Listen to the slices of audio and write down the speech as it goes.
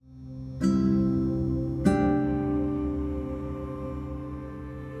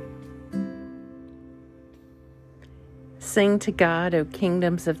Sing to God, O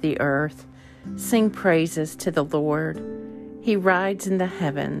kingdoms of the earth. Sing praises to the Lord. He rides in the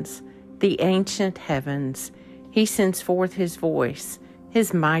heavens, the ancient heavens. He sends forth his voice,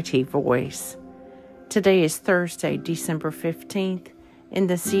 his mighty voice. Today is Thursday, December 15th, in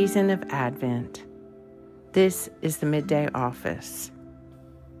the season of Advent. This is the Midday Office.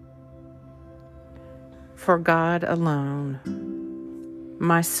 For God alone,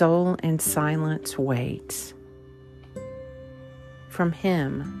 my soul in silence waits. From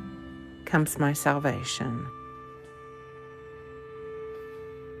him comes my salvation.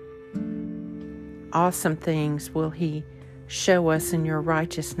 Awesome things will he show us in your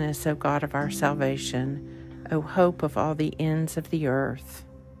righteousness, O God of our salvation, O hope of all the ends of the earth.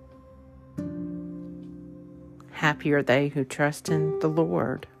 Happy are they who trust in the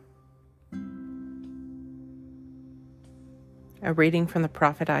Lord. A reading from the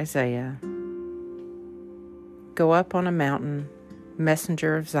prophet Isaiah. Go up on a mountain,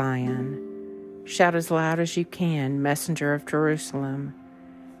 messenger of Zion. Shout as loud as you can, messenger of Jerusalem.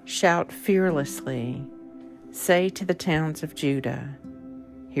 Shout fearlessly. Say to the towns of Judah,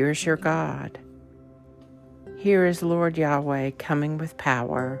 here is your God. Here is Lord Yahweh coming with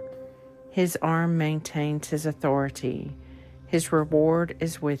power. His arm maintains his authority. His reward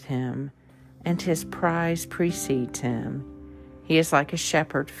is with him, and his prize precedes him. He is like a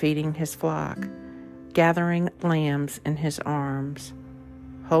shepherd feeding his flock, gathering lambs in his arms,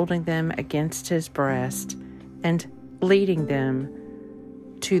 holding them against his breast, and leading them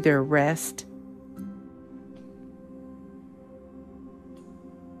to their rest.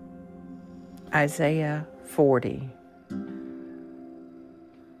 Isaiah 40.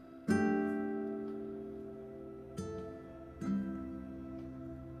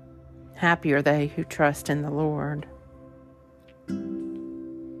 Happy are they who trust in the Lord.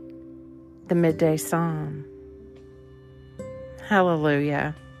 The Midday Psalm.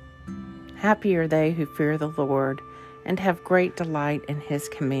 Hallelujah. Happy are they who fear the Lord and have great delight in his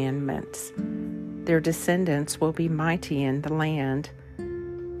commandments. Their descendants will be mighty in the land.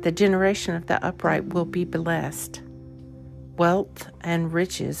 The generation of the upright will be blessed. Wealth and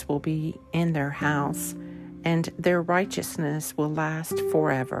riches will be in their house, and their righteousness will last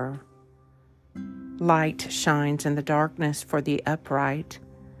forever. Light shines in the darkness for the upright.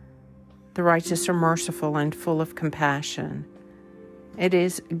 The righteous are merciful and full of compassion. It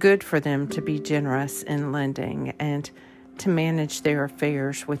is good for them to be generous in lending and to manage their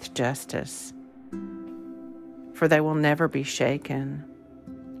affairs with justice, for they will never be shaken.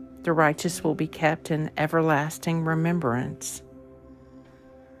 The righteous will be kept in everlasting remembrance.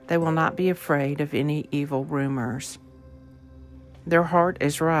 They will not be afraid of any evil rumors. Their heart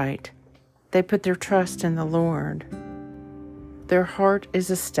is right. They put their trust in the Lord. Their heart is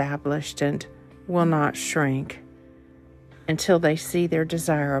established and will not shrink until they see their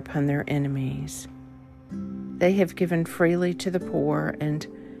desire upon their enemies. They have given freely to the poor, and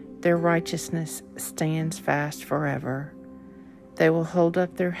their righteousness stands fast forever. They will hold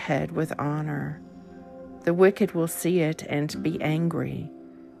up their head with honor. The wicked will see it and be angry.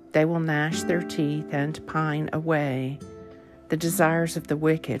 They will gnash their teeth and pine away. The desires of the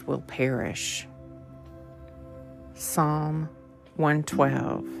wicked will perish. Psalm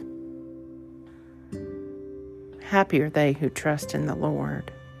 112. Happy are they who trust in the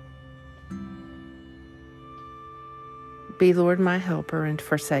Lord. Be Lord my helper and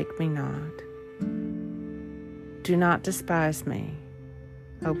forsake me not. Do not despise me,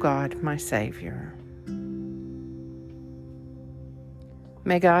 O God my Savior.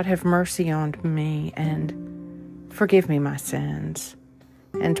 May God have mercy on me and forgive me my sins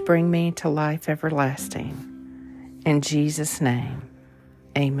and bring me to life everlasting. In Jesus' name,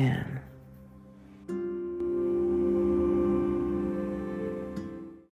 amen.